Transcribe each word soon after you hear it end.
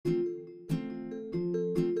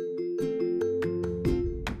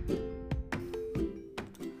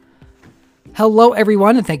Hello,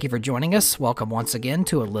 everyone, and thank you for joining us. Welcome once again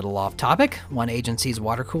to A Little Off Topic, one agency's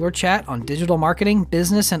water cooler chat on digital marketing,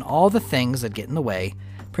 business, and all the things that get in the way,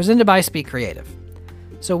 presented by Speak Creative.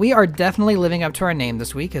 So we are definitely living up to our name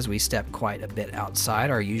this week as we step quite a bit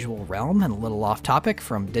outside our usual realm and a little off topic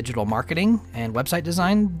from digital marketing and website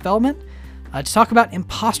design development to talk about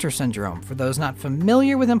imposter syndrome. For those not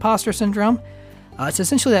familiar with imposter syndrome, it's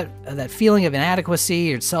essentially that feeling of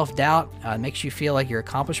inadequacy or self-doubt. It makes you feel like your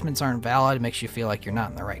accomplishments aren't valid. It makes you feel like you're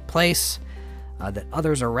not in the right place, that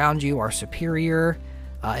others around you are superior.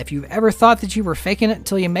 If you've ever thought that you were faking it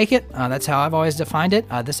until you make it, that's how I've always defined it.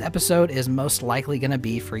 This episode is most likely going to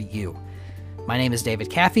be for you. My name is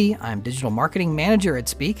David Caffey. I'm Digital Marketing Manager at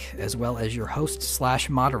Speak, as well as your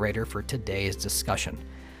host/moderator for today's discussion.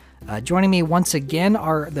 Joining me once again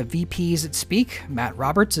are the VPs at Speak. Matt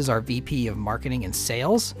Roberts is our VP of Marketing and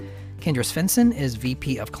Sales. Kendra Svensson is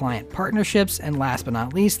VP of Client Partnerships. And last but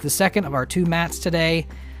not least, the second of our two Matts today,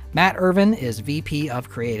 Matt Irvin is VP of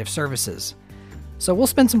Creative Services. So we'll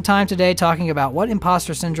spend some time today talking about what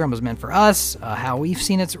imposter syndrome has meant for us, how we've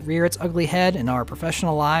seen it rear its ugly head in our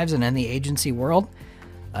professional lives and in the agency world.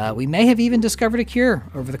 We may have even discovered a cure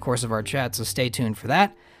over the course of our chat, so stay tuned for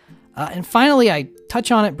that. And finally, I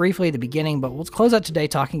touch on it briefly at the beginning, but we'll close out today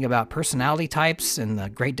talking about personality types and the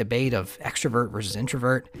great debate of extrovert versus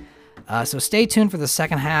introvert. So stay tuned for the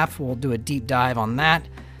second half. We'll do a deep dive on that.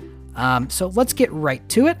 So let's get right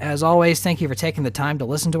to it. As always, thank you for taking the time to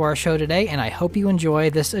listen to our show today, and I hope you enjoy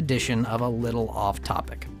this edition of A Little Off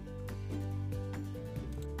Topic.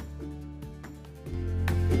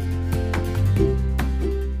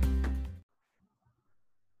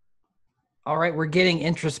 All right, we're getting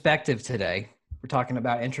introspective today. We're talking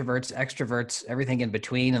about introverts, extroverts, everything in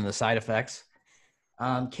between, and the side effects.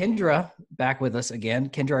 Kendra, back with us again.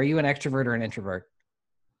 Kendra, are you an extrovert or an introvert?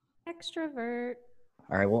 Extrovert.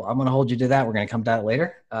 All right, well, I'm going to hold you to that. We're going to come to that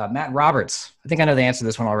later. Matt Roberts, I think I know the answer to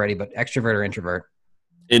this one already, but extrovert or introvert?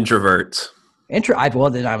 Introvert. Well,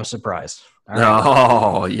 then I was surprised. All right.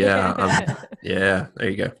 Oh, yeah. Yeah, there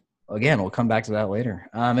you go. Again, we'll come back to that later.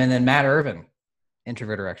 And then Matt Irvin,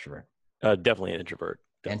 introvert or extrovert? Definitely an introvert.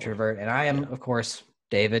 Introvert. And I am, of course,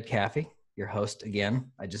 David Caffey, your host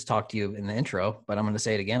again. I just talked to you in the intro, but I'm going to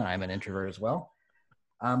say it again. I'm an introvert as well.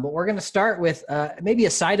 But we're going to start with maybe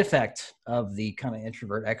a side effect of the kind of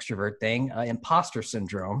introvert-extrovert thing, imposter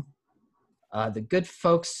syndrome. The good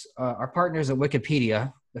folks, our partners at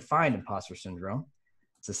Wikipedia, define imposter syndrome.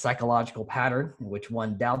 It's a psychological pattern in which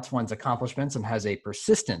one doubts one's accomplishments and has a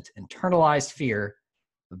persistent, internalized fear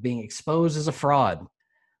of being exposed as a fraud.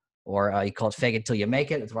 Or you call it fake it till you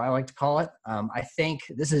make it. It's what I like to call it. I think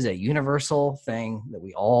this is a universal thing that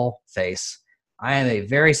we all face. I am a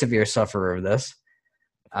very severe sufferer of this.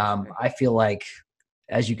 I feel like,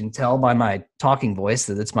 as you can tell by my talking voice,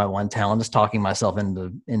 that it's my one talent is talking myself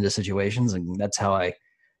into situations, and that's how I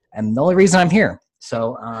am. The only reason I'm here.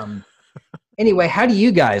 So anyway, how do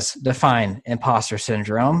you guys define imposter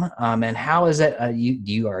syndrome? And how is it? Are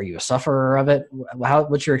you a sufferer of it?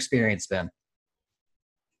 What's your experience been?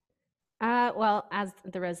 Well, as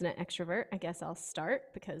the resident extrovert, I guess I'll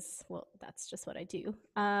start because, well, that's just what I do.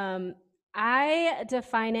 I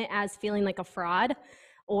define it as feeling like a fraud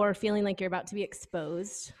or feeling like you're about to be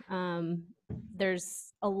exposed.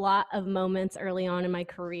 There's a lot of moments early on in my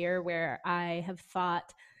career where I have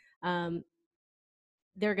thought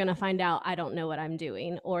they're going to find out I don't know what I'm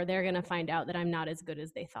doing, or they're going to find out that I'm not as good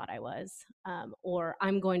as they thought I was, or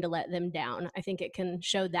I'm going to let them down. I think it can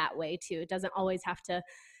show that way too. It doesn't always have to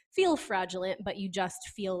feel fraudulent, but you just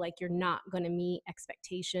feel like you're not going to meet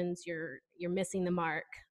expectations. You're missing the mark.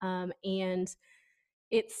 And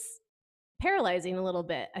it's paralyzing a little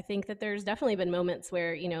bit. I think that there's definitely been moments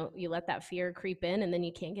where, you let that fear creep in and then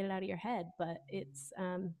you can't get it out of your head, but it's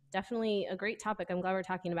definitely a great topic. I'm glad we're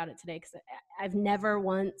talking about it today because I've never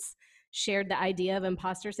once shared the idea of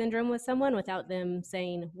imposter syndrome with someone without them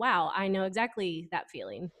saying, wow, I know exactly that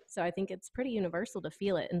feeling. So I think it's pretty universal to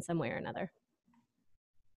feel it in some way or another.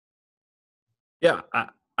 Yeah,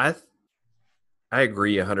 I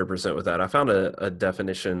agree 100% with that. I found a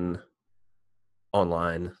definition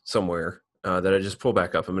online somewhere that I just pulled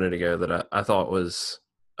back up a minute ago that I thought was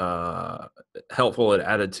helpful. It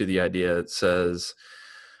added to the idea. It says,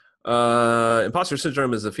 imposter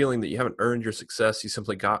syndrome is the feeling that you haven't earned your success. You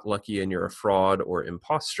simply got lucky and you're a fraud or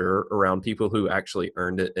imposter around people who actually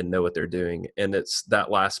earned it and know what they're doing. And it's that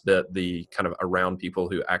last bit, the kind of around people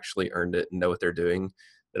who actually earned it and know what they're doing,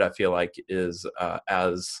 that I feel like is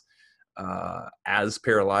as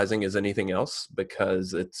paralyzing as anything else,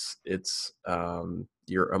 because it's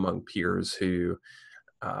you're among peers who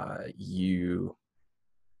you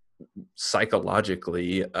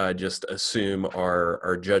psychologically just assume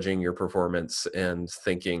are judging your performance and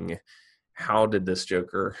thinking, how did this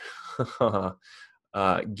joker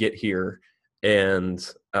get here? And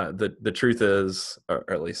the truth is, or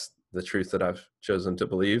at least the truth that I've chosen to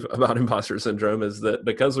believe about imposter syndrome, is that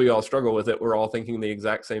because we all struggle with it, we're all thinking the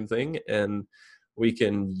exact same thing, and we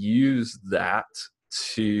can use that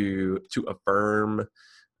to affirm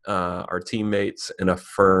our teammates and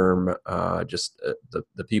affirm just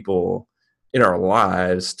the people in our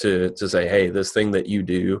lives to say, hey, this thing that you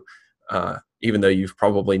do, even though you've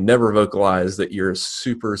probably never vocalized that you're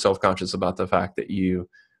super self-conscious about the fact that you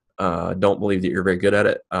don't believe that you're very good at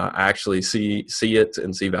it, I actually see it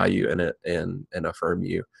and see value in it, and affirm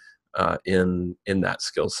you in that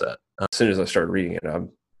skill set. As soon as I started reading it, I'm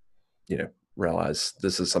realize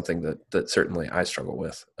this is something that certainly I struggle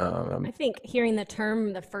with. I think hearing the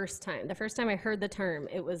term the first time I heard the term,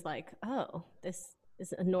 it was like, oh, this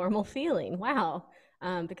is a normal feeling. Wow.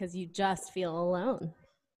 Because you just feel alone.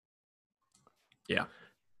 Yeah.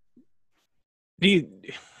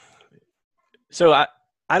 So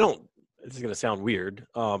I don't, this is going to sound weird,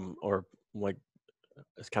 or like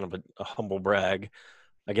it's kind of a humble brag,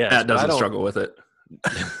 I guess. That doesn't struggle with it.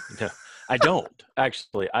 No, I don't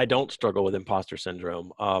actually. I don't struggle with imposter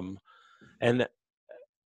syndrome. And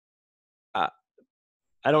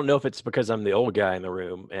I don't know if it's because I'm the old guy in the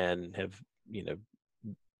room and have,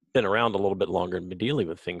 been around a little bit longer and been dealing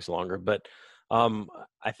with things longer, but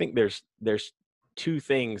I think there's two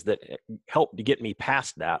things that help to get me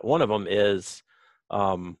past that. One of them is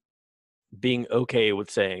being okay with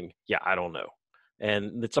saying, yeah, I don't know.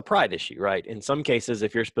 And it's a pride issue, right? In some cases,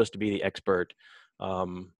 if you're supposed to be the expert,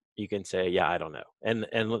 you can say, yeah, I don't know. And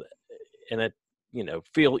it,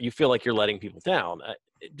 you feel like you're letting people down.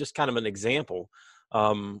 Just kind of an example.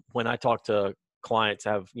 When I talk to clients,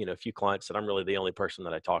 I have, a few clients that I'm really the only person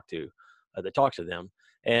that I talk to, that talks to them.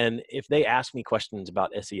 And if they ask me questions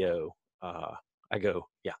about SEO, I go,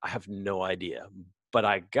 yeah, I have no idea, but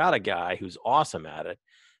I got a guy who's awesome at it.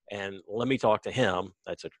 And let me talk to him.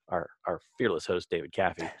 That's our fearless host, David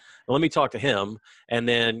Caffey. And let me talk to him and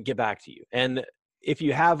then get back to you. And if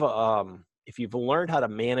you have, if you've learned how to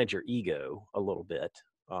manage your ego a little bit,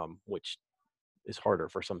 which is harder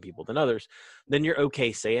for some people than others, then you're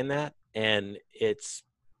okay saying that. And it's,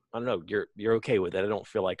 I don't know, you're okay with it. I don't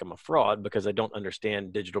feel like I'm a fraud because I don't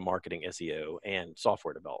understand digital marketing, SEO, and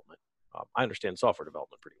software development. I understand software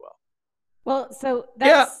development pretty well. Well, so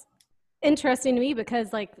that's interesting to me because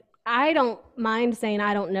I don't mind saying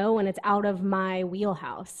I don't know when it's out of my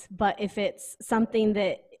wheelhouse. But if it's something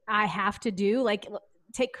that I have to do,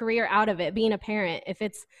 take career out of it, being a parent, if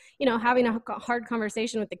it's, having a hard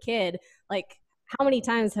conversation with the kid, how many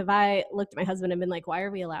times have I looked at my husband and been like, why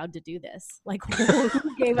are we allowed to do this?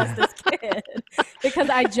 Who gave us this kid? Because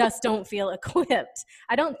I just don't feel equipped.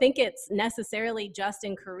 I don't think it's necessarily just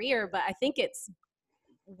in career, but I think it's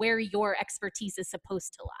where your expertise is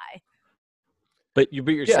supposed to lie. But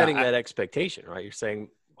you're setting that expectation, right? You're saying,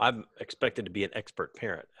 I'm expected to be an expert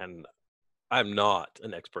parent, and I'm not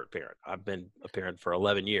an expert parent. I've been a parent for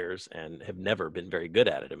 11 years and have never been very good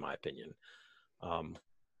at it, in my opinion.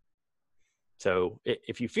 So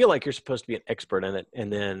if you feel like you're supposed to be an expert in it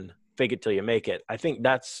and then fake it till you make it, I think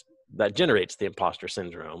that generates the imposter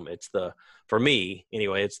syndrome. For me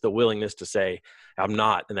anyway, it's the willingness to say, I'm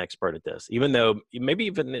not an expert at this, even though maybe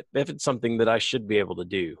even if it's something that I should be able to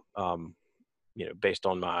do, based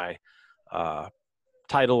on my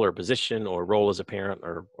title or position or role as a parent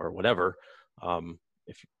or whatever.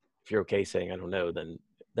 If you're okay saying I don't know, then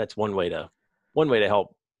that's one way to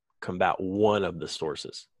help combat one of the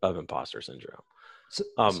sources of imposter syndrome. So,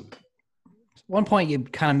 one point you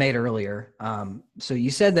kind of made earlier. So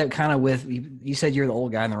you said that kind of you said you're the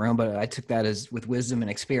old guy in the room, but I took that as with wisdom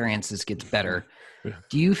and experience, this gets better.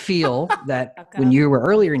 Do you feel that when you were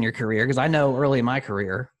earlier in your career, because I know early in my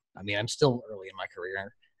career, I'm still early in my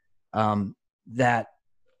career, that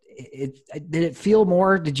did it feel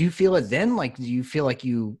more, did you feel it then? Do you feel like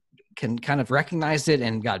you can kind of recognize it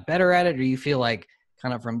and got better at it? Or do you feel like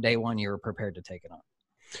kind of from day one, you were prepared to take it on?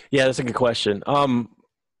 Yeah, that's a good question.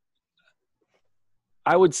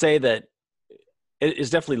 I would say that it's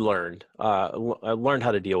definitely learned. I learned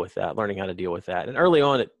how to deal with that, And early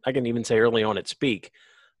on, I can even say early on at Speak,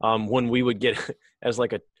 when we would get as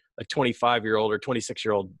like a 25-year-old or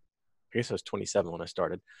 26-year-old, I guess I was 27 when I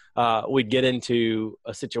started, we'd get into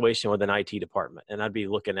a situation with an IT department, and I'd be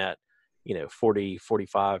looking at, 40,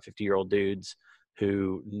 45, 50-year-old dudes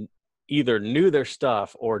who either knew their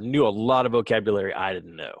stuff or knew a lot of vocabulary I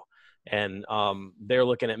didn't know. And they're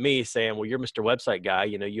looking at me saying, well, you're Mr. Website guy,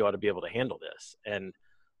 you ought to be able to handle this. And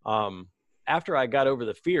after I got over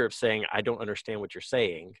the fear of saying, I don't understand what you're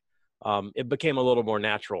saying, it became a little more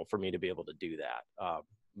natural for me to be able to do that.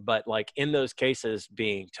 But like in those cases,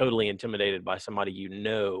 being totally intimidated by somebody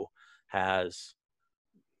has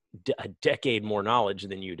a decade more knowledge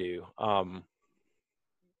than you do, I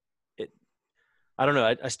don't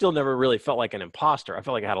know. I still never really felt like an imposter. I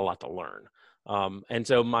felt like I had a lot to learn. And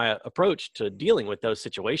so my approach to dealing with those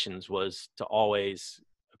situations was to always,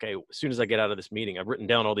 okay, as soon as I get out of this meeting, I've written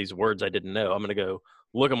down all these words I didn't know. I'm going to go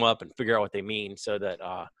look them up and figure out what they mean so that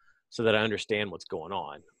I understand what's going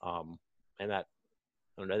on. And that,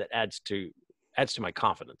 I don't know, that adds to my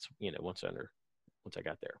confidence, once I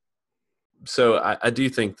got there. So I do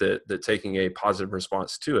think that taking a positive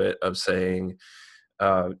response to it of saying,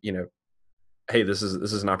 hey, this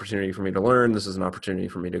is an opportunity for me to learn. This is an opportunity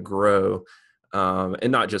for me to grow,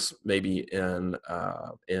 and not just maybe in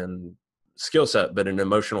skill set, but in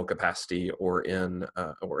emotional capacity or in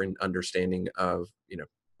understanding of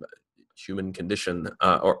human condition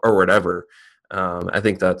or whatever. I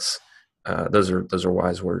think that's those are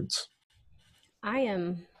wise words. I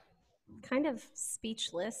am kind of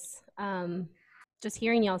speechless just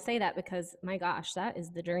hearing y'all say that, because my gosh, that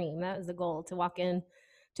is the dream. That is the goal, to walk in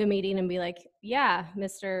to a meeting and be like, yeah,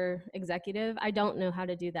 Mr. Executive, I don't know how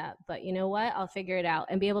to do that, but you know what? I'll figure it out,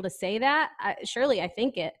 and be able to say that. Surely I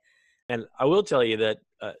think it. And I will tell you that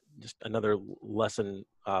just another lesson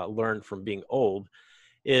learned from being old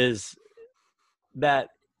is that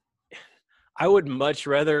I would much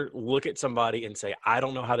rather look at somebody and say, I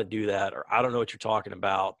don't know how to do that, or I don't know what you're talking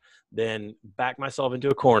about, than back myself into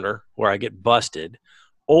a corner where I get busted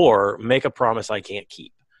or make a promise I can't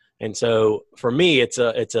keep. And so for me, it's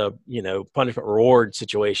a punishment reward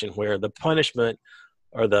situation where the punishment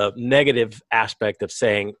or the negative aspect of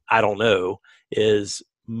saying, I don't know, is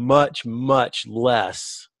much, much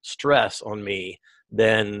less stress on me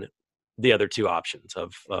than the other two options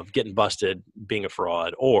of getting busted, being a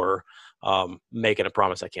fraud, or making a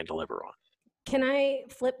promise I can't deliver on. Can I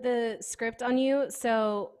flip the script on you?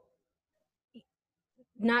 So,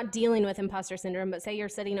 not dealing with imposter syndrome, but say you're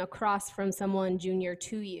sitting across from someone junior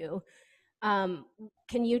to you. Can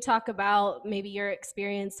you talk about maybe your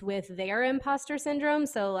experience with their imposter syndrome?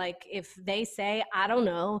 So like if they say, I don't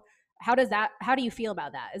know, how do you feel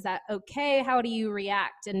about that? Is that okay? How do you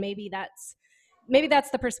react? And maybe that's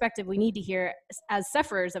the perspective we need to hear as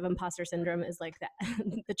sufferers of imposter syndrome, is like that,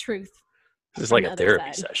 the truth. This is like a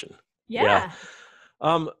therapy session. Yeah.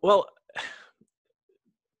 Well,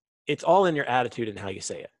 it's all in your attitude and how you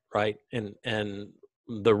say it, right? And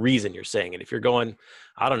the reason you're saying it. If you're going,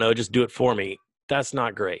 I don't know, just do it for me, that's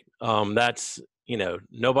not great. That's, you're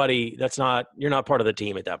not part of the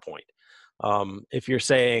team at that point. If you're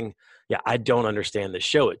saying, yeah, I don't understand this,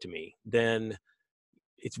 show it to me, then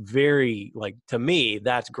it's very, like, to me,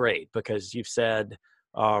 that's great, because you've said,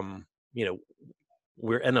 we're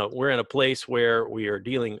in a place where we are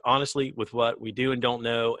dealing honestly with what we do and don't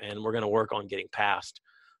know, and we're going to work on getting past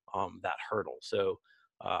that hurdle. So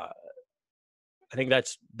I think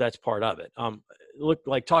that's part of it. Look,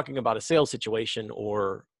 like talking about a sales situation,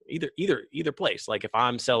 or either place, like if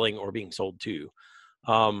I'm selling or being sold to,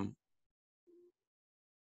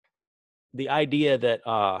 the idea that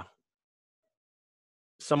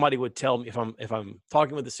somebody would tell me, if I'm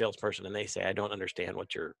talking with a salesperson and they say, I don't understand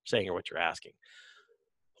what you're saying or what you're asking,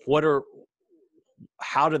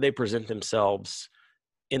 how do they present themselves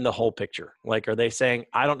in the whole picture? Like, are they saying,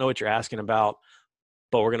 I don't know what you're asking about,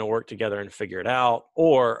 but we're going to work together and figure it out?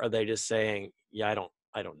 Or are they just saying, yeah, I don't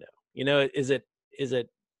know. Is it,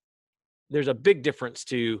 there's a big difference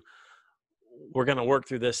to, we're going to work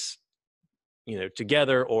through this,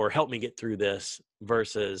 together, or help me get through this,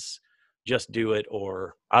 versus just do it,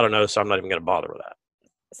 or I don't know, so I'm not even going to bother with that.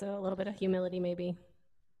 So a little bit of humility, maybe.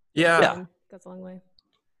 Yeah. Goes a long way.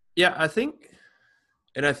 Yeah, I think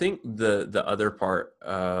the other part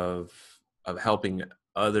of helping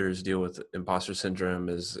others deal with imposter syndrome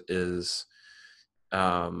is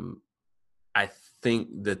I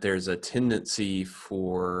think that there's a tendency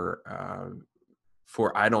for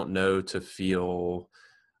I don't know to feel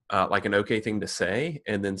like an okay thing to say,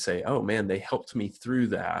 and then say, oh man, they helped me through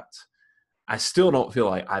that. I still don't feel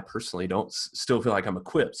like, I personally don't still feel like I'm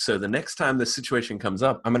equipped. So the next time this situation comes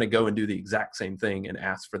up, I'm going to go and do the exact same thing and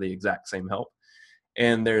ask for the exact same help.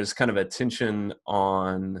 And there's kind of a tension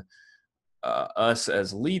on us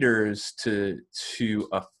as leaders to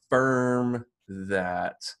affirm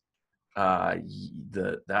that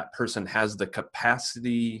that person has the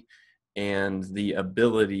capacity and the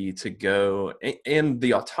ability to go, and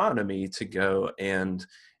the autonomy to go and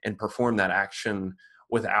perform that action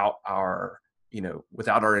without our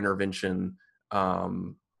intervention,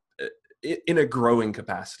 in a growing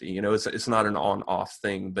capacity. It's not an on-off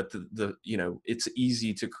thing, but it's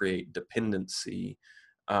easy to create dependency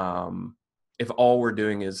if all we're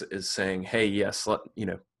doing is saying, hey, yes,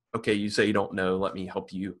 okay, you say you don't know, let me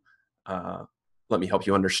help you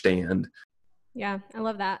understand. Yeah, I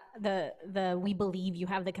love that. The we believe you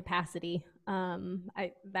have the capacity.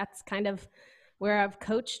 That's kind of where I've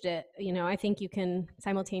coached it. I think you can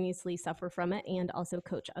simultaneously suffer from it and also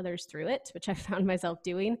coach others through it, which I found myself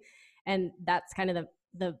doing. And that's kind of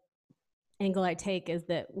the angle I take, is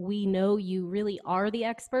that we know you really are the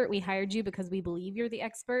expert. We hired you because we believe you're the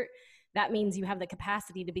expert. That means you have the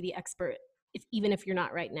capacity to be the expert, even if you're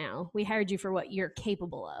not right now. We hired you for what you're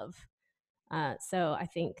capable of. So I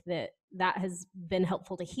think that has been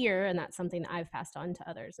helpful to hear, and that's something that I've passed on to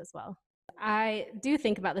others as well. I do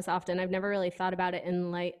think about this often. I've never really thought about it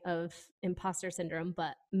in light of imposter syndrome,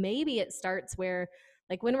 but maybe it starts where,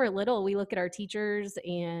 like, when we're little, we look at our teachers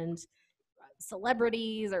and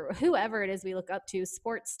celebrities or whoever it is we look up to,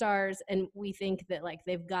 sports stars, and we think that, like,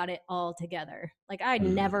 they've got it all together. Like, I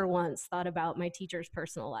never once thought about my teacher's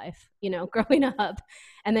personal life, growing up.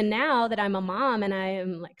 And then now that I'm a mom and I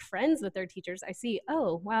am, like, friends with their teachers, I see,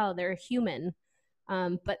 oh, wow, they're human.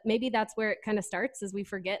 But maybe that's where it kind of starts, is we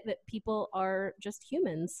forget that people are just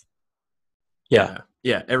humans. Yeah.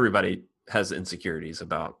 Everybody has insecurities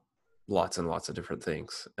about lots and lots of different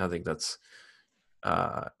things. I think that's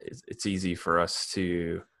it's easy for us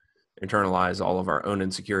to internalize all of our own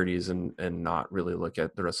insecurities and not really look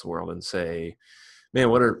at the rest of the world and say, man,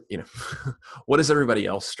 what is everybody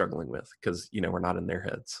else struggling with? Because we're not in their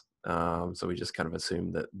heads. So we just kind of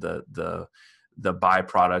assume that the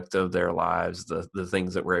byproduct of their lives, the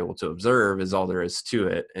things that we're able to observe, is all there is to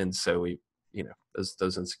it. And so we,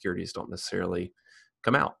 those insecurities don't necessarily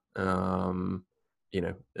come out,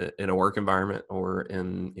 in a work environment or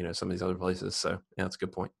in, some of these other places. So yeah, that's a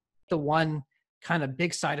good point. The one kind of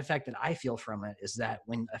big side effect that I feel from it is that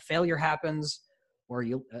when a failure happens or a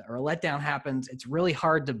letdown happens, it's really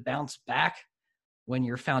hard to bounce back when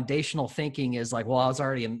your foundational thinking is like, well, I was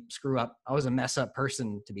already a screw up. I was a mess up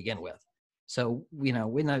person to begin with. So,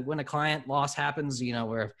 when a client loss happens,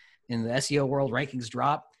 where in the SEO world rankings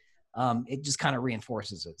drop, it just kind of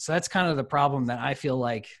reinforces it. So that's kind of the problem that I feel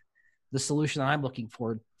like the solution that I'm looking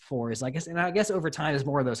for is, I guess over time, as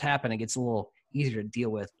more of those happen, it gets a little easier to deal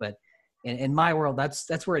with. But in my world,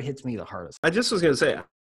 that's where it hits me the hardest. I just was going to say,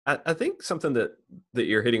 I think something that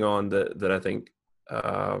you're hitting on that I think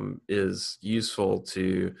is useful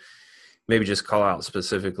to maybe just call out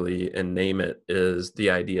specifically and name it, is the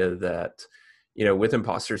idea that, with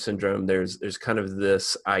imposter syndrome, there's kind of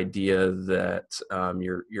this idea that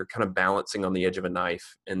you're kind of balancing on the edge of a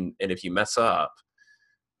knife, and if you mess up,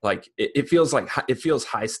 like it feels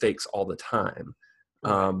high stakes all the time,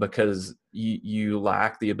 because you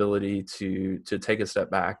lack the ability to take a step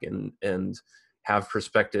back and have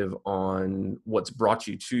perspective on what's brought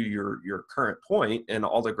you to your current point and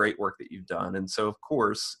all the great work that you've done. And so, of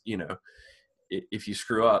course, if you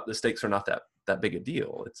screw up, the stakes are not that big a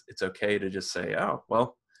deal. It's okay to just say, oh,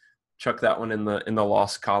 well, chuck that one in the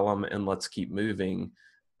loss column and let's keep moving.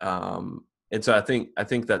 And so I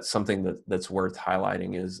think that's something that's worth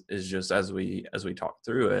highlighting is just as we talk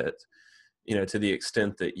through it, to the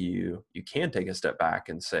extent that you can take a step back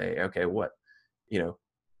and say, okay, what,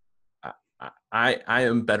 I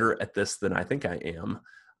am better at this than I think I am.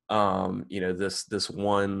 This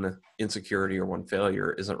one insecurity or one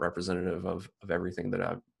failure isn't representative of everything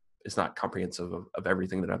that it's not comprehensive of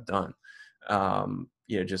everything that I've done.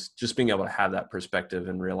 Just being able to have that perspective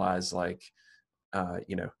and realize, like,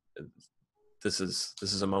 this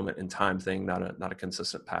is a moment in time thing, not a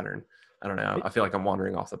consistent pattern. I don't know. I feel like I'm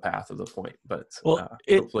wandering off the path of the point, but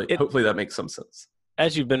hopefully that makes some sense.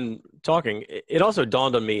 As you've been talking, it also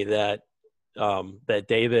dawned on me that that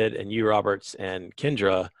David and you, Roberts, and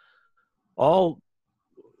Kendra all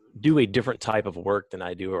do a different type of work than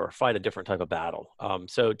I do, or fight a different type of battle.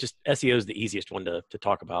 So just SEO is the easiest one to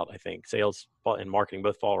talk about. I think sales and marketing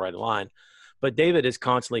both fall right in line, but David is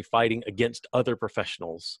constantly fighting against other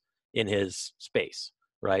professionals in his space,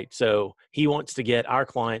 right? So he wants to get our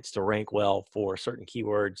clients to rank well for certain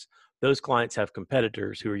keywords. Those clients have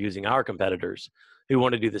competitors who are using our competitors who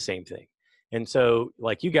want to do the same thing. And so,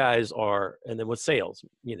 like, you guys are, and then with sales,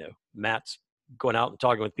 Matt's going out and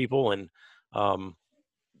talking with people, and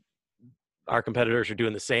our competitors are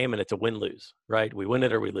doing the same, and it's a win-lose, right? We win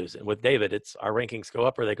it or we lose it. And with David, it's our rankings go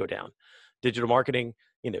up or they go down. Digital marketing,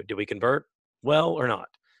 do we convert well or not?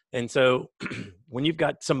 And so when you've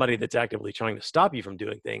got somebody that's actively trying to stop you from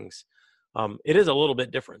doing things, it is a little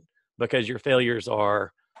bit different, because your failures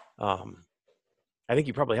are, I think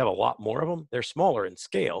you probably have a lot more of them. They're smaller in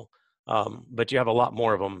scale, But you have a lot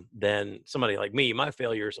more of them than somebody like me. My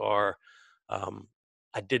failures are,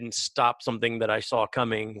 I didn't stop something that I saw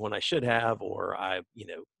coming when I should have, or I,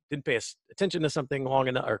 didn't pay attention to something long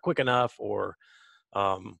enough or quick enough, or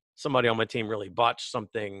somebody on my team really botched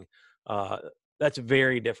something. That's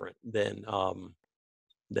very different than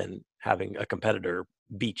having a competitor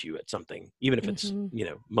beat you at something, even if it's,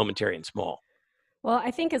 momentary and small. Well,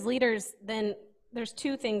 I think as leaders, then there's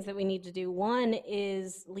two things that we need to do. One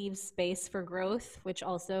is leave space for growth, which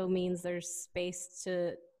also means there's space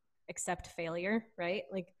to accept failure, right?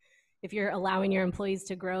 Like if you're allowing your employees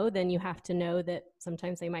to grow, then you have to know that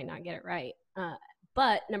sometimes they might not get it right.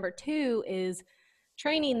 But number two is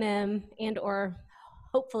training them or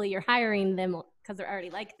hopefully you're hiring them because they're already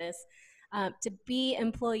like this, to be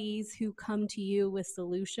employees who come to you with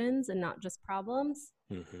solutions and not just problems.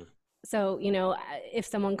 Mm-hmm. So, if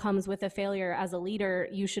someone comes with a failure as a leader,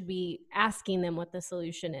 you should be asking them what the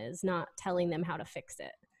solution is, not telling them how to fix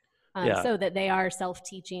it, so that they are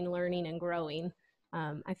self-teaching, learning, and growing.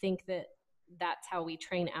 I think that's how we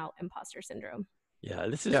train out imposter syndrome. Yeah,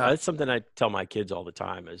 that's something I tell my kids all the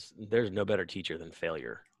time is there's no better teacher than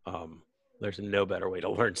failure. There's no better way to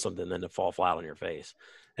learn something than to fall flat on your face.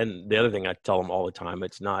 And the other thing I tell them all the time,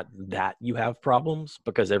 it's not that you have problems,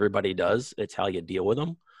 because everybody does. It's how you deal with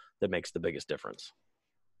them that makes the biggest difference.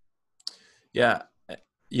 Yeah.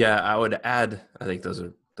 I would add, I think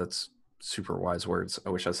that's super wise words.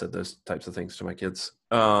 I wish I said those types of things to my kids.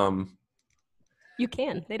 You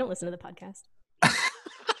can. They don't listen to the podcast.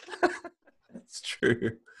 That's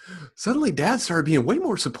true. Suddenly dad started being way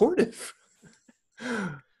more supportive.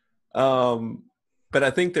 But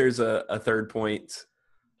I think there's a third point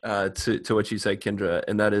to what you said, Kendra,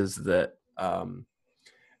 and that is that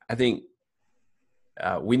I think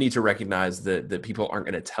we need to recognize that people aren't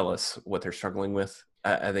going to tell us what they're struggling with.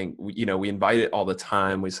 I think, we invite it all the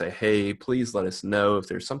time. We say, hey, please let us know if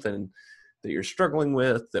there's something that you're struggling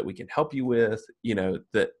with that we can help you with,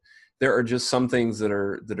 that there are just some things that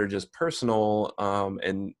are just personal.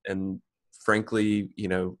 And frankly,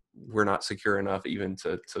 we're not secure enough even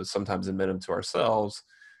to sometimes admit them to ourselves,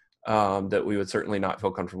 that we would certainly not feel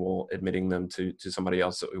comfortable admitting them to somebody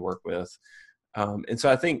else that we work with. And so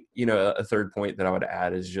I think, a third point that I would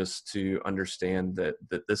add is just to understand that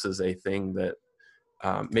this is a thing that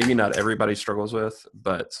maybe not everybody struggles with,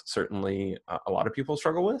 but certainly a lot of people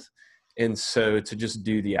struggle with. And so to just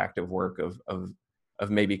do the active work of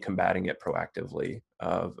maybe combating it proactively,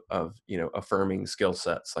 of affirming skill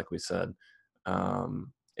sets, like we said,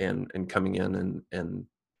 and coming in and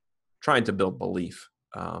trying to build belief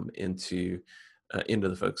into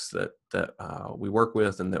the folks that we work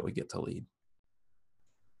with and that we get to lead.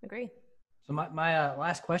 Agree. So my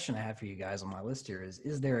last question I have for you guys on my list here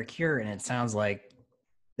is there a cure? And it sounds like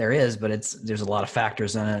there is, but there's a lot of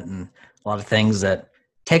factors in it and a lot of things that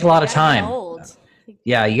take a lot of time.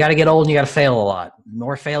 Yeah, you got to get old and you got to fail a lot. The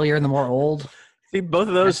more failure and the more old. See, both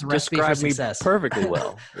of those describe me perfectly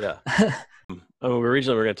well. Yeah.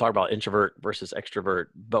 Originally, we were going to talk about introvert versus extrovert,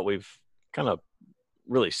 but we've kind of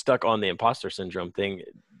really stuck on the imposter syndrome thing.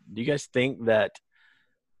 Do you guys think that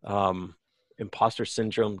imposter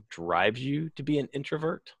syndrome drives you to be an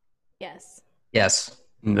introvert? Yes. Yes.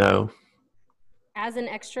 No. As an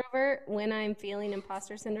extrovert, when I'm feeling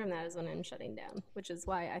imposter syndrome, that is when I'm shutting down, which is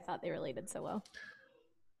why I thought they related so well.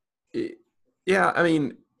 Yeah, I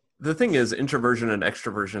mean, the thing is, introversion and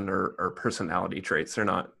extroversion are personality traits. They're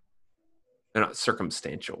not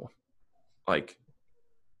circumstantial. Like,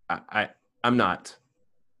 I'm not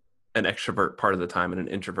an extrovert part of the time and an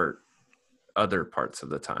introvert other parts of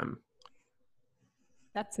the time.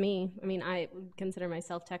 That's me. I mean, I would consider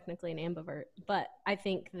myself technically an ambivert, but I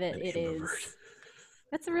think that it is.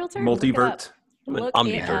 That's a real term. Multivert.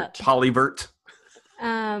 Omnivert. Polyvert.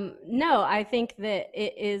 No, I think that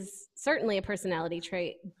it is certainly a personality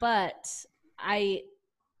trait, but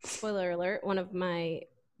spoiler alert, one of my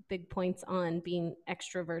big points on being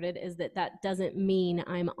extroverted is that doesn't mean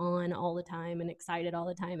I'm on all the time and excited all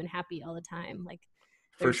the time and happy all the time. Like,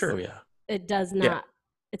 for sure, yeah. It does not.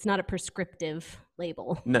 It's not a prescriptive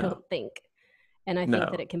label. No. I don't think. And I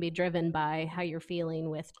think that it can be driven by how you're feeling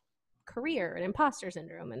with career and imposter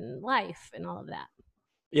syndrome and life and all of that.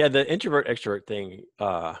 Yeah, the introvert extrovert thing,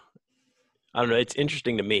 I don't know, it's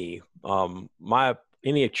interesting to me.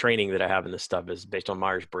 Any training that I have in this stuff is based on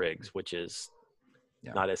Myers-Briggs, which is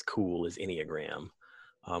not as cool as Enneagram,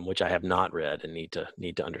 which I have not read and need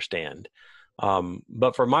to understand.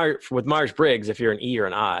 But with Myers-Briggs, if you're an E or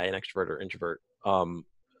an I, an extrovert or introvert,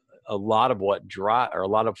 a lot of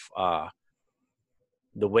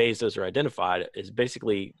the ways those are identified is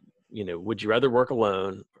basically, would you rather work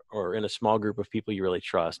alone or in a small group of people you really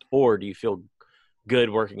trust, or do you feel good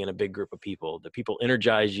working in a big group of people? Do people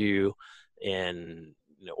energize you, and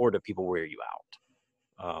or do people wear you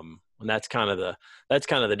out? And that's kind of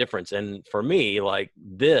the difference. And for me, like,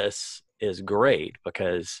 this is great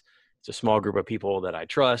because it's a small group of people that I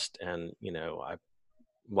trust, and I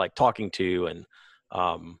like talking to, and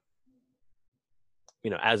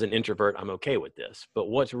as an introvert, I'm okay with this. But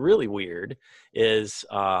what's really weird is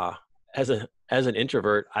as an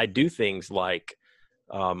introvert, I do things like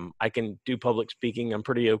I can do public speaking. I'm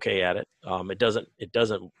pretty okay at it. It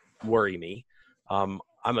doesn't worry me.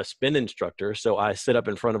 I'm a spin instructor, so I sit up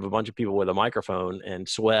in front of a bunch of people with a microphone and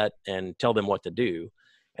sweat and tell them what to do.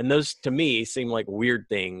 And those, to me, seem like weird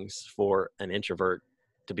things for an introvert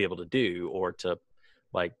to be able to do, or to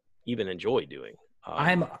like even enjoy doing.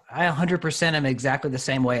 I 100% am exactly the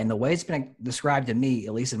same way. And the way it's been described to me,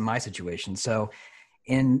 at least in my situation. So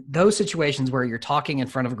in those situations where you're talking in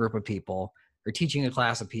front of a group of people, or teaching a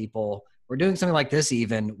class of people, or doing something like this,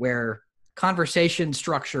 even where conversation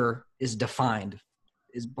structure is defined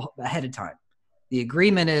is ahead of time. The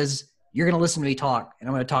agreement is you're going to listen to me talk, and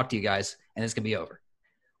I'm going to talk to you guys, and it's going to be over.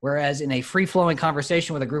 Whereas in a free-flowing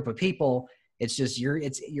conversation with a group of people, it's just you're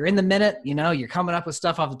in the minute, you're coming up with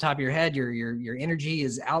stuff off the top of your head. Your energy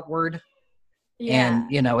is outward. Yeah.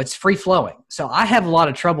 And, it's free flowing. So I have a lot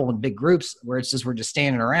of trouble in big groups where it's just, we're just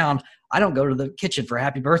standing around. I don't go to the kitchen for a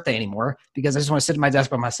happy birthday anymore because I just want to sit at my desk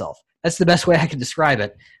by myself. That's the best way I can describe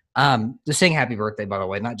it. To sing happy birthday, by the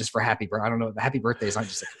way, not just for happy birthday. I don't know. Happy birthday is not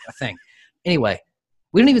just a thing. Anyway,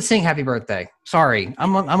 we don't even sing happy birthday. Sorry.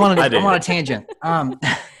 I'm on a tangent.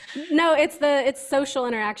 No, it's social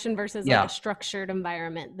interaction versus like a structured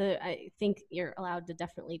environment. I think you're allowed to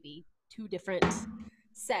definitely be two different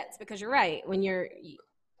sets, because you're right. When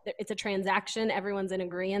it's a transaction, everyone's in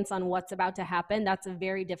agreement on what's about to happen. That's a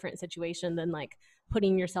very different situation than like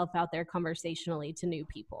putting yourself out there conversationally to new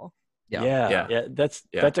people. Yeah. That's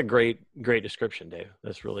a great description, Dave.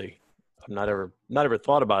 That's really, I've not ever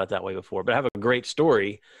thought about it that way before, but I have a great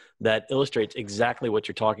story that illustrates exactly what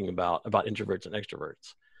you're talking about introverts and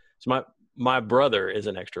extroverts. So my brother is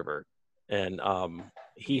an extrovert, and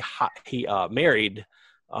he married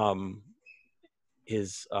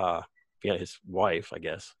his wife, I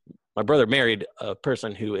guess. My brother married a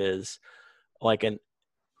person who is like an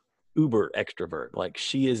uber extrovert. Like,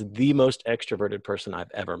 she is the most extroverted person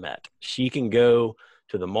I've ever met. She can go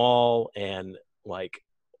to the mall, and like,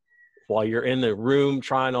 while you're in the room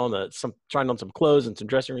trying on some clothes and some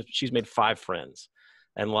dressing rooms, she's made 5 friends,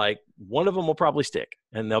 and like, one of them will probably stick,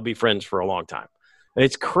 and they'll be friends for a long time. And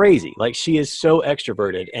it's crazy. Like, she is so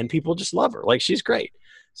extroverted, and people just love her. Like, she's great.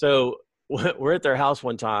 So we're at their house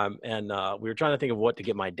one time, and we were trying to think of what to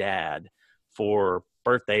get my dad for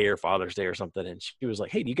birthday or Father's Day or something. And she was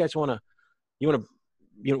like, "Hey, do you guys want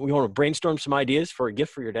to brainstorm some ideas for a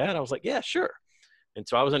gift for your dad?" I was like, "Yeah, sure." And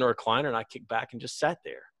so I was in a recliner, and I kicked back and just sat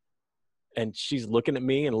there. And she's looking at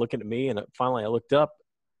me, and finally I looked up,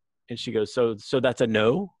 and she goes, "So that's a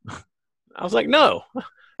no?" I was like, "No,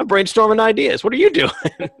 I'm brainstorming ideas. What are you doing?"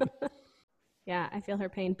 Yeah, I feel her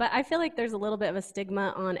pain. But I feel like there's a little bit of a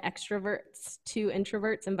stigma on extroverts to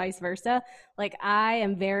introverts and vice versa. Like, I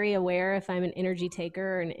am very aware if I'm an energy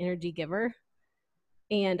taker or an energy giver.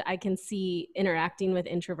 And I can see interacting with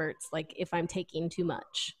introverts, like if I'm taking too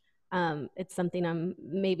much. It's something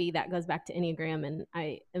maybe that goes back to Enneagram, and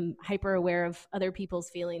I am hyper aware of other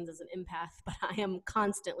people's feelings as an empath, but I am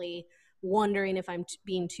constantly wondering if I'm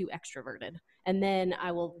being too extroverted. And then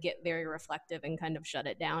I will get very reflective and kind of shut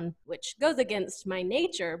it down, which goes against my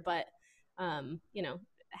nature, but,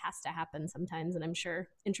 it has to happen sometimes. And I'm sure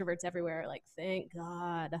introverts everywhere are like, thank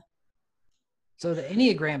God. So the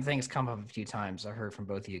Enneagram thing's come up a few times. I heard from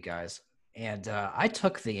both of you guys. And I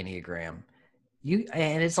took the Enneagram.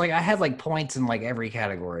 And it's like I had like points in like every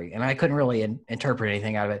category, and I couldn't really interpret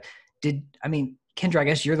anything out of it. Kendra, I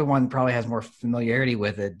guess you're the one that probably has more familiarity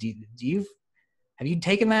with it. Have you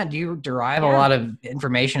taken that? Do you derive a lot of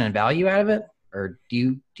information and value out of it? Or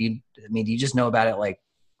do you just know about it like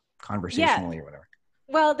conversationally or whatever?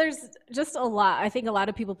 Well, there's just a lot. I think a lot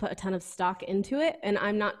of people put a ton of stock into it, and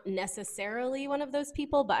I'm not necessarily one of those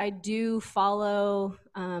people, but I do follow,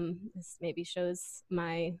 this maybe shows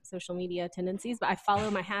my social media tendencies, but I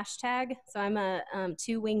follow my hashtag. So I'm a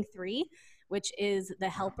 2-wing 3, which is the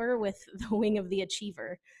helper with the wing of the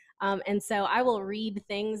achiever. And so I will read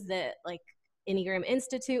things that like Enneagram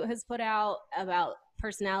Institute has put out about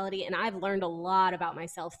personality, and I've learned a lot about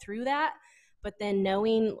myself through that. But then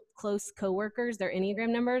knowing close coworkers, their Enneagram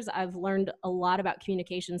numbers, I've learned a lot about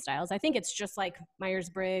communication styles. I think it's just like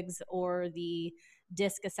Myers-Briggs or the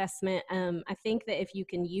DISC assessment. I think that if you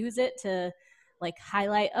can use it to like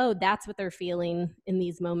highlight, oh, that's what they're feeling in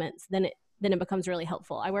these moments, then it becomes really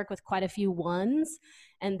helpful. I work with quite a few ones,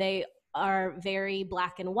 and they are very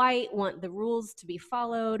black and white, want the rules to be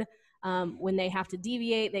followed. When they have to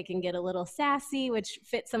deviate, they can get a little sassy, which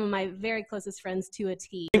fits some of my very closest friends to a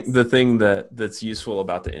T. I think the thing that's useful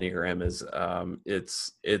about the Enneagram is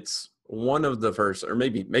it's one of the first, or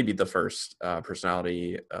maybe the first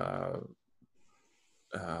personality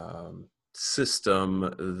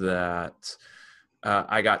system that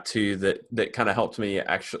I got to that kind of helped me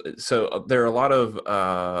actually. So there are a lot of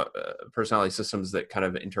personality systems that kind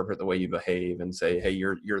of interpret the way you behave and say, hey,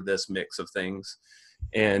 you're this mix of things.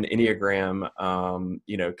 And Enneagram,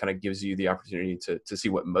 kind of gives you the opportunity to see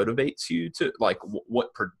what motivates you to, like,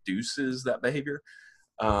 what produces that behavior,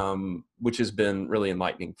 which has been really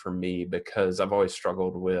enlightening for me, because I've always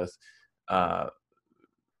struggled with, kind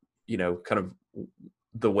of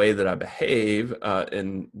the way that I behave.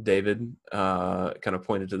 And David kind of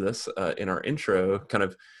pointed to this in our intro. Kind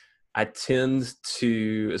of, I tend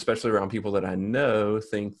to, especially around people that I know,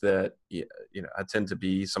 think that I tend to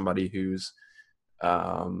be somebody who's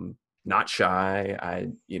not shy. I,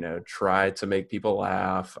 try to make people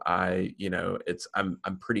laugh. I'm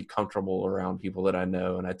pretty comfortable around people that I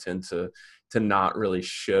know, and I tend to not really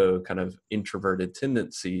show kind of introverted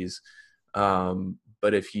tendencies.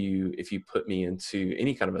 But if you put me into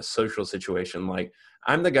any kind of a social situation, like,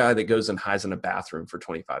 I'm the guy that goes and hides in a bathroom for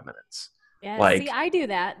 25 minutes. Yeah, Like, see, I do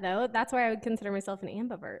that though. That's why I would consider myself an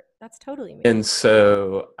ambivert. That's totally me. and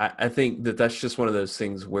so I think that's just one of those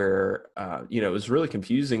things where, it was really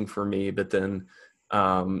confusing for me, but then,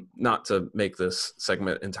 not to make this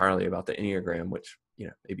segment entirely about the Enneagram, which,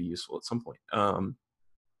 may be useful at some point.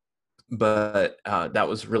 But that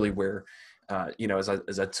was really where, as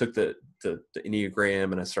I took the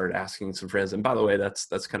Enneagram and I started asking some friends, and by the way, that's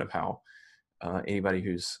kind of how anybody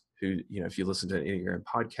who, if you listen to an Enneagram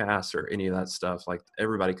podcast or any of that stuff, like,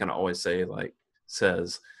 everybody kind of always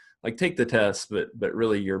says, like, take the test, but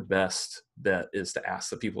really your best bet is to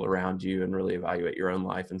ask the people around you and really evaluate your own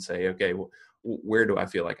life and say, okay, well, where do I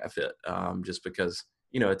feel like I fit? Just because,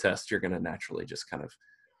 a test, you're going to naturally just kind of,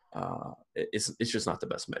 it's just not the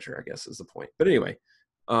best measure, I guess, is the point. But anyway,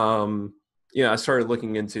 I started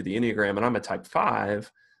looking into the Enneagram, and I'm a type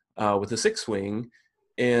 5 with a 6 wing.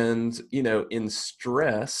 And, in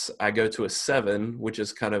stress, I go to a 7, which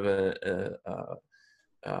is kind of a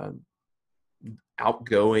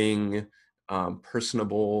outgoing,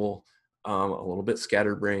 personable, a little bit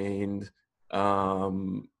scatterbrained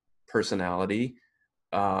personality.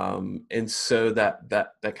 And so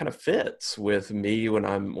that kind of fits with me when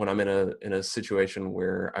I'm in a situation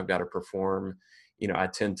where I've got to perform. I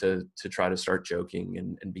tend to try to start joking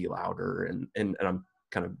and be louder, and I'm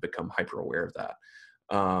kind of become hyper aware of that.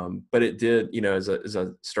 But it did, as I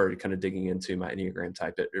started kind of digging into my Enneagram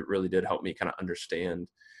type, it really did help me kind of understand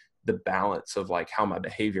the balance of, like, how my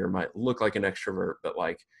behavior might look like an extrovert, but,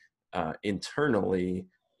 like, internally,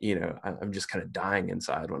 I'm just kind of dying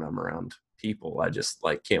inside when I'm around people. I just,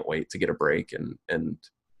 like, can't wait to get a break and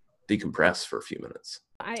decompress for a few minutes.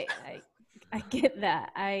 I get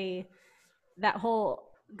that. That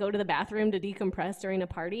whole go to the bathroom to decompress during a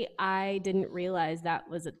party, I didn't realize that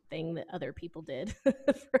was a thing that other people did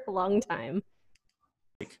for a long time.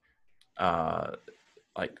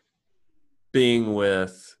 Like being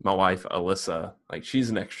with my wife, Alyssa, like, she's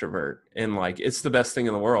an extrovert, and, like, it's the best thing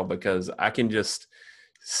in the world, because I can just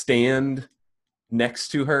stand next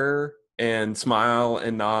to her and smile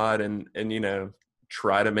and nod and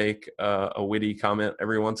try to make a witty comment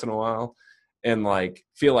every once in a while, and, like,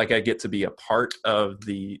 feel like I get to be a part of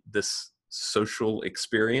this social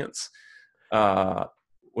experience,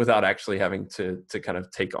 without actually having to kind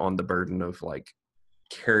of take on the burden of, like,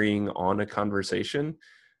 carrying on a conversation.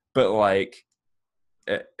 But, like,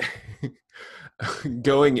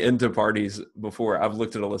 going into parties before, I've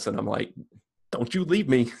looked at Alyssa and I'm like, don't you leave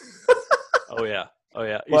me. Oh yeah.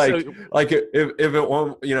 Like if it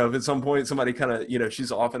won't, if at some point somebody kind of,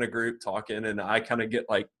 she's off in a group talking and I kind of get,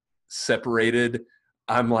 like, separated,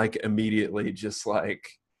 I'm, like, immediately just, like,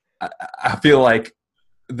 I feel like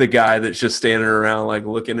the guy that's just standing around, like,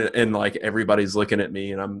 looking at, and, like, everybody's looking at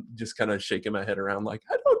me, and I'm just kind of shaking my head around, like,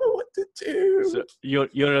 I don't know what to do. So you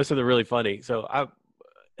know something really funny. So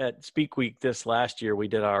at Speak Week this last year, we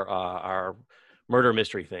did our murder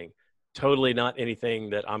mystery thing. Totally not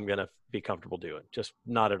anything that I'm gonna be comfortable doing. Just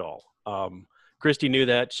not at all. Christy knew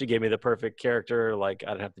that. She gave me the perfect character. Like,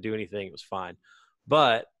 I didn't have to do anything. It was fine.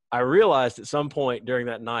 But I realized at some point during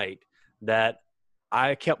that night that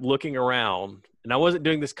I kept looking around, and I wasn't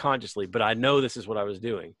doing this consciously, but I know this is what I was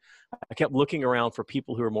doing. I kept looking around for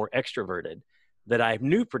people who were more extroverted that I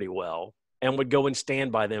knew pretty well, and would go and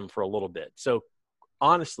stand by them for a little bit. So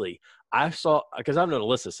honestly, because I've known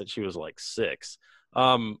Alyssa since she was like 6,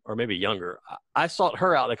 or maybe younger. I sought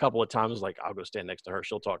her out a couple of times. Like, I'll go stand next to her.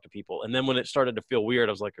 She'll talk to people. And then when it started to feel weird,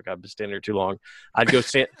 I was like, okay, I've been standing here too long. I'd go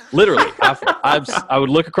stand. Literally, I would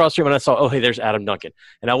look across the room and I saw, oh, hey, there's Adam Duncan.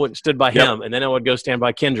 And I went and stood by him. And then I would go stand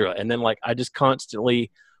by Kendra. And then like I just constantly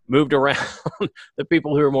moved around the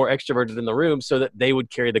people who were more extroverted in the room so that they would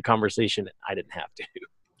carry the conversation. I didn't have to.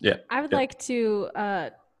 Yeah. I would like to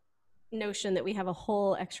notion that we have a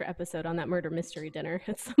whole extra episode on that murder mystery dinner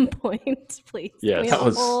at some point, please. Yes. We have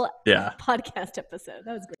a whole yeah. podcast episode.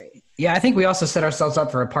 That was great. Yeah, I think we also set ourselves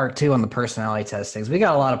up for a part 2 on the personality testings. We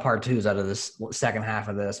got a lot of part 2s out of this second half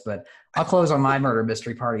of this, but I'll close on my murder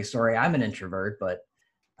mystery party story. I'm an introvert, but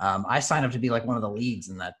I signed up to be like one of the leads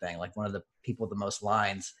in that thing, like one of the people with the most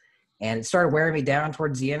lines. And it started wearing me down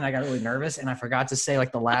towards the end. I got really nervous, and I forgot to say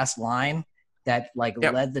like the last line that like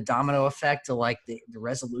led the domino effect to like the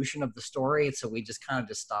resolution of the story. So we just kind of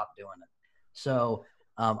just stopped doing it. So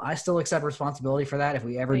I still accept responsibility for that. If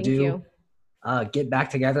we ever get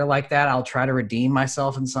back together like that, I'll try to redeem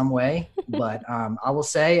myself in some way. But I will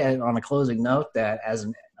say on a closing note that as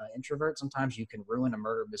an introvert, sometimes you can ruin a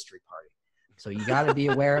murder mystery party. So you got to be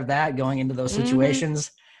aware of that going into those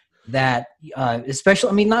situations. That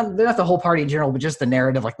especially, I mean, not the whole party in general, but just the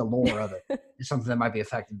narrative, like the lore of it, is something that might be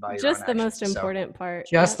affected by your just own the actions. most important part.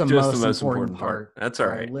 Just the Just most important part. That's all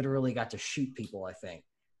right. I literally got to shoot people, I think,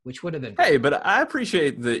 which would have been. Hey, but I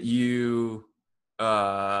appreciate that you,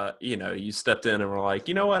 you stepped in and were like,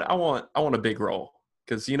 you know what, I want a big role,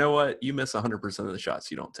 because you know what, you miss 100% of the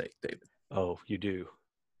shots you don't take, David. Oh, you do.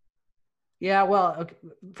 Yeah, well, okay,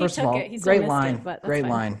 first of all, great line, but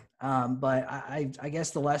I guess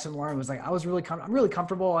the lesson learned was like I'm really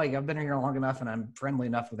comfortable. Like I've been here long enough, and I'm friendly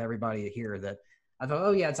enough with everybody here that I thought,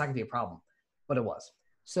 oh yeah, it's not gonna be a problem, but it was.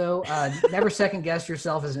 So never second guess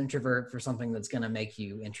yourself as an introvert for something that's gonna make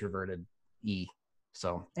you introverted.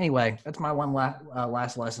 So anyway, that's my one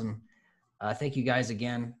last lesson. Thank you guys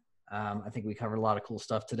again. I think we covered a lot of cool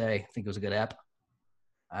stuff today. I think it was a good ep.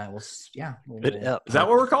 Good ep. Is that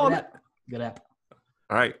what we're calling it? Good app.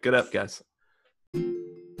 All right. Good up, guys.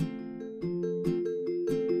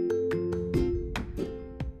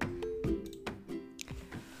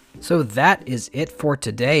 So that is it for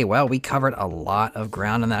today. Well, we covered a lot of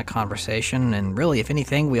ground in that conversation. And really, if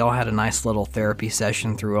anything, we all had a nice little therapy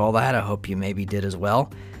session through all that. I hope you maybe did as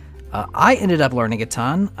well. I ended up learning a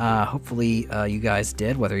ton. Hopefully you guys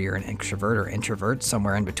did, whether you're an extrovert or introvert,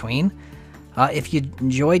 somewhere in between. If you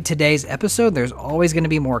enjoyed today's episode, there's always going to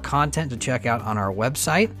be more content to check out on our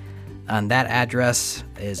website. And that address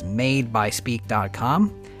is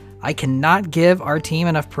madebyspeak.com. I cannot give our team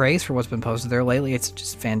enough praise for what's been posted there lately. It's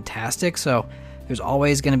just fantastic. So there's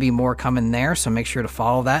always going to be more coming there. So make sure to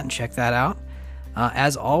follow that and check that out.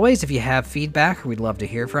 As always, if you have feedback, we'd love to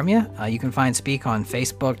hear from you. You can find Speak on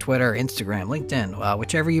Facebook, Twitter, Instagram, LinkedIn,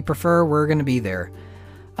 whichever you prefer. We're going to be there.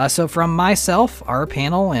 So from myself, our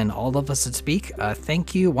panel, and all of us at Speak,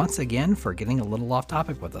 thank you once again for getting a little off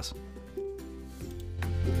topic with us.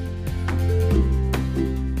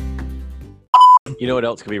 You know what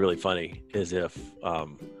else could be really funny is if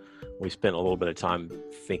we spent a little bit of time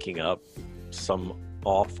thinking up some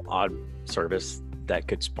odd service that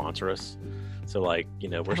could sponsor us. So like,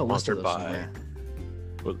 we're sponsored by...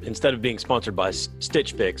 Instead of being sponsored by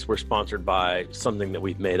Stitch Fix, we're sponsored by something that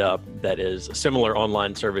we've made up that is a similar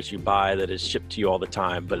online service you buy that is shipped to you all the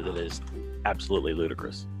time, but it is absolutely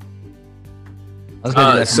ludicrous. I was going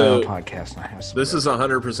to do that for my own podcast. And I have this is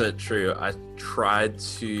 100% true. I tried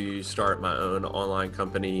to start my own online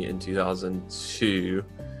company in 2002,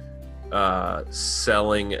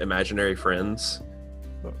 selling imaginary friends.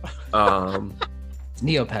 It's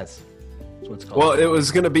Neopets. Well, it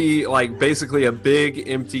was going to be like basically a big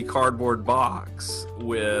empty cardboard box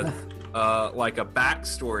with like a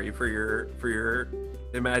backstory for your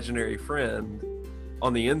imaginary friend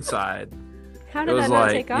on the inside. How did that not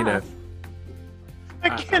take off? I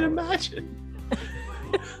can't imagine.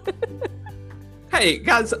 Hey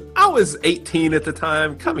guys, I was 18 at the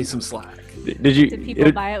time. Cut me some slack. Did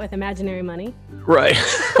people buy it with imaginary money? Right.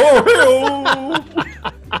 Oh,